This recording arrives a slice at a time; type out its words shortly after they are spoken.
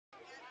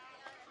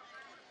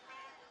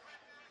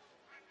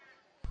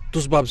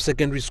Tusbab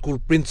Secondary School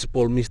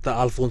Principal Mr.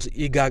 Alphonse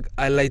Igag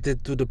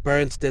highlighted to the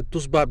parents that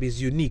Tusbab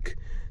is unique,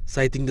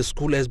 citing the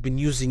school has been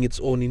using its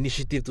own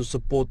initiative to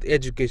support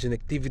education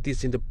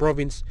activities in the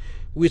province,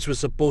 which were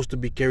supposed to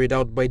be carried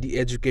out by the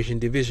Education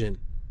Division.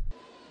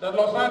 That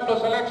los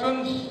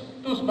selections,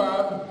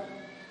 Tusbab,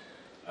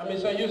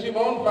 Mr. using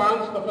own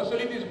funds, the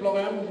facilities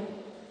program,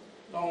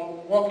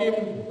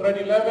 working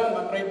grade 11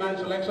 and grade 9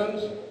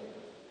 selections.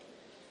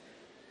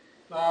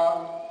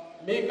 Now,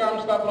 me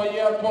comes that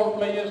year, 12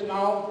 players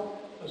now.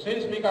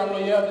 Since me come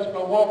year, this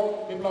will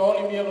work, people are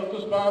only here on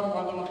Tusbab,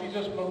 one of the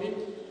teachers from me,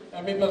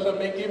 and people are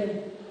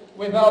making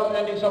without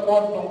any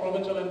support from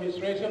provincial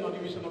administration or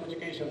division of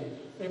education.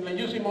 People are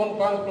using own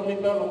funds from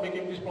people and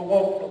making this will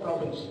work for the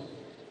province.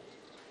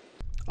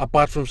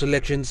 Apart from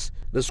selections,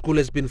 the school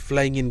has been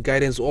flying in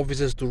guidance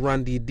officers to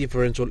run the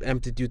differential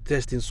aptitude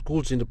test in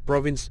schools in the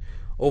province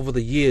over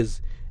the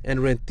years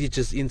and ran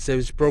teachers in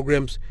service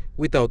programs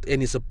without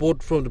any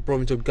support from the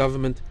provincial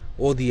government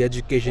or the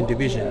Education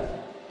Division.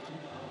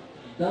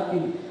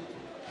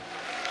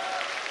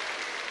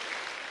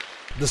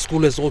 The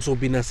school has also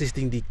been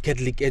assisting the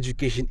Catholic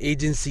Education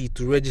Agency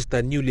to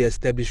register newly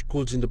established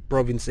schools in the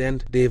province,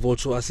 and they have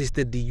also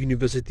assisted the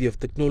University of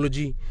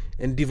Technology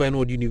and Divine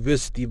Word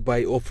University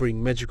by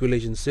offering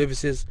matriculation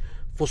services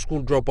for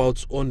school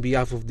dropouts on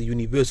behalf of the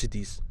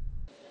universities.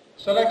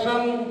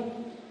 Selection,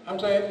 I'm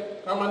saying,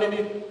 come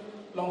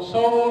long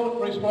sole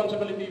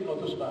responsibility for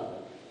Tusbab.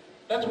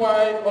 That's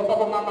why, on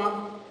Papa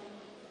Mama,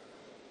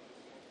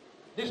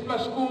 this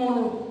plus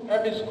school,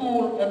 every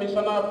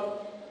sanap,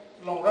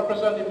 long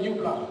representing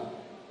UPLA.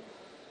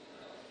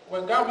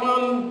 When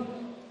government,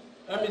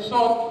 every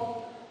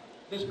sort,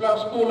 this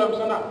plus school,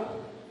 sanap,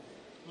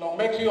 long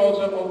makes you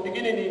also from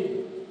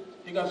beginning,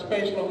 you got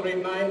space for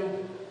grade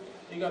 9,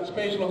 you got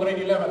space for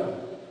grade 11.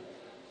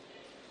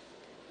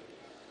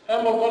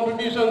 And more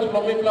contributions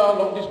from UPLA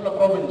along this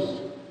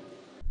province.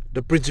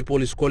 The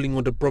principal is calling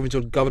on the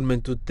provincial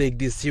government to take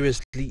this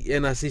seriously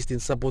and assist in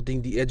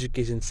supporting the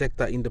education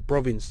sector in the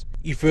province.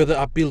 He further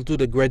appealed to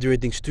the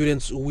graduating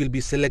students who will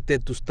be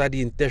selected to study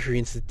in tertiary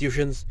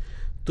institutions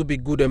to be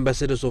good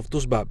ambassadors of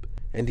Tusbab,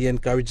 and he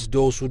encouraged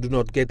those who do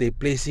not get a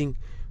placing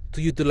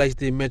to utilize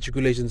the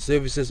matriculation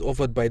services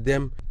offered by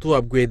them to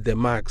upgrade their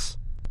marks.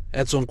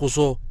 Edson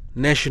Kuso,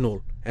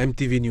 National,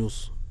 EMTV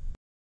News.